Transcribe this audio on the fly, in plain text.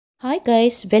Hi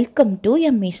guys, welcome to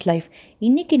Yammiis life.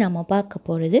 இன்னைக்கு நாம பார்க்க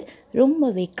போறது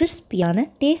ரொம்பவே கிறிஸ்பியான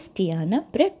டேஸ்டியான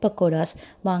பிரெட் பக்கோடாஸ்.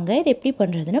 வாங்க இது எப்படி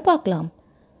பண்றதுன்னு பார்க்கலாம்.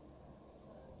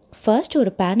 ஃபர்ஸ்ட்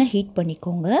ஒரு பேனை ஹீட்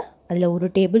பண்ணிக்கோங்க. அதுல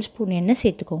 1 டேபிள் ஸ்பூன் எண்ணெய்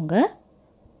சேர்த்துக்கோங்க.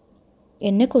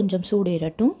 எண்ணெய் கொஞ்சம்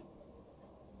சூடேறட்டும்.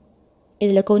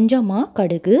 இதுல கொஞ்சமா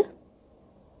கடுகு,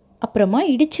 அப்புறமா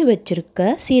இடிச்சு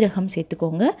வச்சிருக்க சீரகம்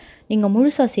சேர்த்துக்கோங்க. நீங்க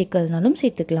முழுசா சேர்க்கிறதுனாலும்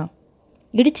சேர்த்துக்கலாம்.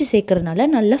 இடிச்சு சேர்க்கறதுனால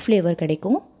நல்ல ஃப்ளேவர்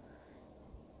கிடைக்கும்.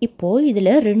 இப்போ இதில்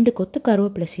 2 கொத்து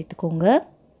கருவேப்பிலை சேர்த்துக்கோங்க.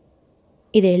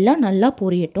 இதெல்லாம் நல்லா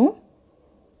பொரியட்டும்.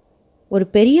 ஒரு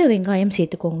பெரிய வெங்காயம்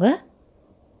சேர்த்துக்கோங்க.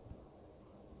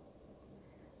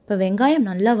 இப்போ வெங்காயம்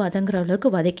நல்லா வதங்குற அளவுக்கு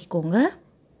வதக்கிக்கோங்க.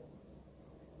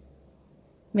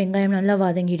 வெங்காயம் நல்லா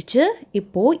வதங்கிடுச்சு.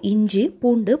 இப்போது இஞ்சி,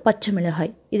 பூண்டு, பச்சை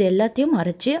மிளகாய் இது எல்லாத்தையும்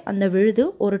அரைச்சி அந்த விழுது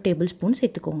 1 டேபிள் ஸ்பூன்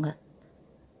சேர்த்துக்கோங்க.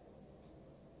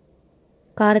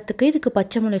 காரத்துக்கு இதுக்கு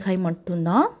பச்சை மிளகாய்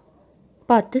மட்டும்தான்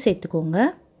பார்த்து சேர்த்துக்கோங்க.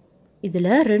 இதில்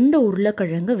 2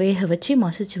 உருளைக்கிழங்கு வேக வச்சு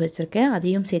மசிச்சு வச்சுருக்கேன்,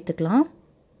 அதையும் சேர்த்துக்கலாம்.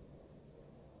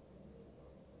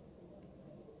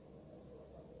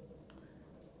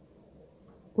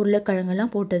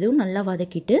 உருளைக்கிழங்கெல்லாம் போட்டதும் நல்லா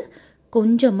வதக்கிட்டு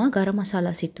கொஞ்சமாக கரம்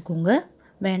மசாலா சேர்த்துக்கோங்க.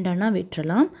 வேண்டான்னா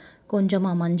விட்டுறலாம்.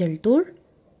 கொஞ்சமாக மஞ்சள் தூள்,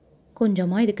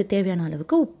 கொஞ்சமாக இதுக்கு தேவையான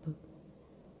அளவுக்கு உப்பு,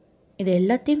 இது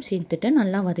எல்லாத்தையும் சேர்த்துட்டு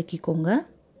நல்லா வதக்கிக்கோங்க.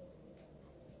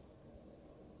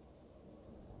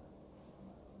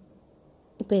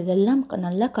 இப்போ இதெல்லாம்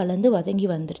நல்லா கலந்து வதங்கி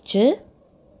வந்துருச்சு.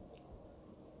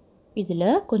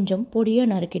 இதில் கொஞ்சம் பொடியாக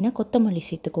நறுக்கின கொத்தமல்லி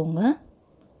சேர்த்துக்கோங்க.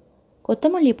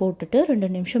 கொத்தமல்லி போட்டுட்டு 2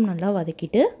 நிமிஷம் நல்லா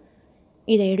வதக்கிட்டு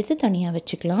இதை எடுத்து தனியாக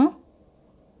வச்சுக்கலாம்.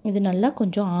 இது நல்லா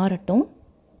கொஞ்சம் ஆறட்டும்.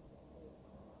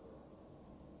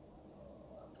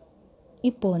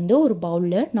 இப்போ ஒரு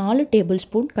பவுலில் 4 டேபிள்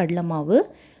ஸ்பூன் கடலை மாவு,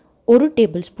 1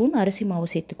 டேபிள் ஸ்பூன் அரிசி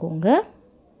மாவு சேர்த்துக்கோங்க.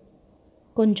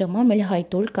 கொஞ்சமாக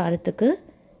மிளகாய்த்தூள் காரத்துக்கு,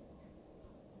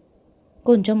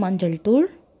 கொஞ்சம் மஞ்சள் தூள்,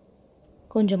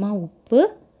 கொஞ்சமாக உப்பு,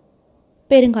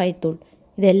 பெருங்காயத்தூள்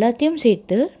இது எல்லாத்தையும்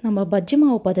சேர்த்து நம்ம பஜ்ஜி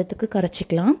மாவு பதத்துக்கு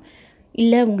கரைச்சிக்கலாம்.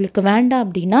 இல்லை உங்களுக்கு வேண்டாம்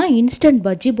அப்படின்னா இன்ஸ்டன்ட்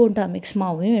பஜ்ஜி போண்டா மிக்ஸ்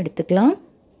மாவையும் எடுத்துக்கலாம்.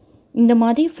 இந்த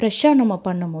மாதிரி ஃப்ரெஷ்ஷாக நம்ம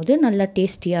பண்ணும் போது நல்லா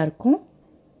டேஸ்டியாக இருக்கும்.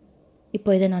 இப்போ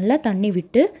இதை நல்லா தண்ணி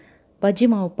விட்டு பஜ்ஜி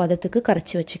மாவு பதத்துக்கு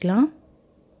கரைச்சி வச்சுக்கலாம்.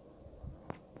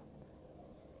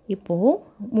 இப்போது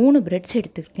 3 பிரெட்ஸ்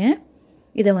எடுத்துருக்கேன்.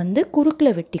 இதை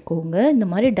குறுக்கில் வெட்டிக்கோங்க. இந்த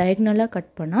மாதிரி டயக்னலாக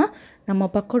கட் பண்ணால் நம்ம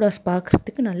பக்கோடாஸ்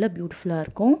பார்க்குறதுக்கு நல்லா பியூட்டிஃபுல்லாக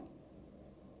இருக்கும்.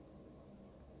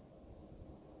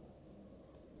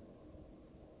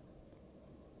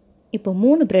 இப்போ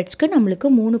 3 பிரெட்ஸ்க்கு நம்மளுக்கு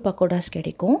 3 பக்கோடாஸ்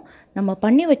கிடைக்கும். நம்ம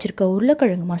பண்ணி வச்சுருக்க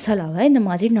உருளைக்கிழங்கு மசாலாவை இந்த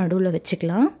மாதிரி நடுவில்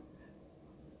வச்சுக்கலாம்.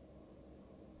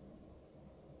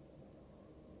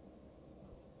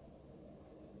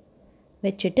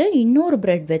 வச்சுட்டு இன்னொரு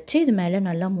பிரெட் வச்சு இது மேலே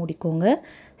நல்லா மூடிக்கோங்க.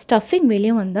 ஸ்டஃபிங்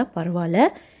வெளியே வந்தால் பரவாயில்ல,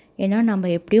 ஏன்னா நம்ம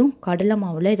எப்படியும் கடலை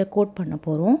மாவில் இதை கோட் பண்ண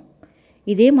போகிறோம்.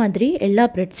 இதே மாதிரி எல்லா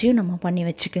பிரெட்ஸையும் நம்ம பண்ணி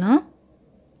வச்சுக்கலாம்.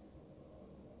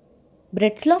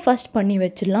 பிரெட்ஸ்லாம் ஃபஸ்ட் பண்ணி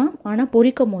வச்சிடலாம், ஆனால்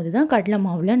பொரிக்கும் போது தான் கடலை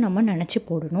மாவில் நம்ம நினச்சி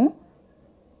போடணும்.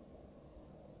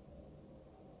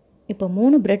 இப்போ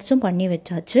 3 பிரெட்ஸும் பண்ணி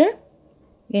வச்சாச்சு.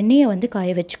 எண்ணெயை காய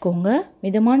வச்சுக்கோங்க.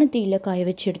 மிதமான தீயில் காய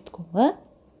வச்சு எடுத்துக்கோங்க.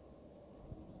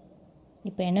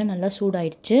 இப்போ எண்ணெய் நல்லா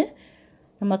சூடாயிடுச்சு.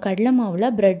 நம்ம கடலை மாவில்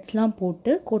ப்ரெட்ஸ்லாம்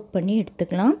போட்டு கோட் பண்ணி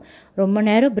எடுத்துக்கலாம். ரொம்ப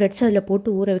நேரம் ப்ரெட்ஸ் அதில் போட்டு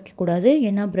ஊற வைக்கக்கூடாது,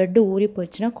 ஏன்னா ப்ரெட்டு ஊறி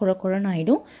போயிடுச்சுன்னா குழன்னு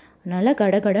ஆகிடும். அதனால்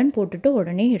கடகடன்னு போட்டுட்டு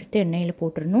உடனே எடுத்து எண்ணெயில்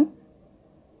போட்டுடணும்.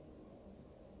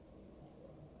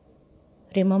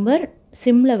 ரிமெம்பர்,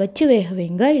 சிம்மில் வச்சு வேக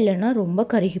வைங்க, இல்லைன்னா ரொம்ப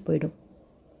கருகி போயிடும்.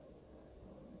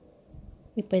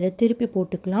 இப்போ இதை திருப்பி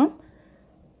போட்டுக்கலாம்.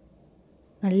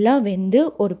 நல்லா வெந்து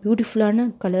ஒரு பியூட்டிஃபுல்லான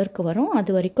கலருக்கு வரும்,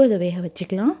 அது வரைக்கும் இதை வேக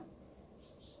வச்சுக்கலாம்.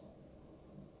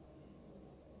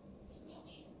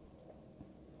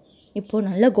 இப்போது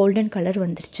நல்ல கோல்டன் கலர்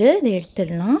வந்துருச்சு. இதை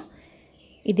எடுத்துடலாம்.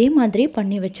 இதே மாதிரி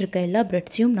பண்ணி வச்சுருக்க எல்லா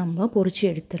ப்ரெட்ஸையும் நம்ம பொரித்து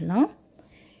எடுத்துடலாம்.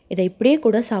 இதை இப்படியே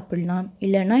கூட சாப்பிட்லாம்,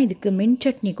 இல்லைன்னா இதுக்கு மின்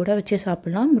சட்னி கூட வச்சு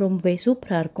சாப்பிட்லாம். ரொம்பவே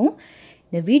சூப்பராக இருக்கும்.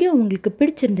 இந்த வீடியோ உங்களுக்கு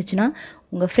பிடிச்சிருந்துச்சுன்னா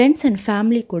உங்கள் ஃப்ரெண்ட்ஸ் அண்ட்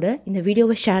ஃபேமிலி கூட இந்த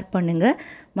வீடியோவை ஷேர் பண்ணுங்கள்.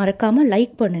 மறக்காமல்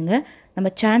லைக் பண்ணுங்கள். நம்ம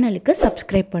சேனலுக்கு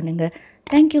சப்ஸ்கிரைப் பண்ணுங்கள்.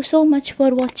 தேங்க்யூ ஸோ மச்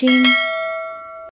ஃபார் வாட்சிங்.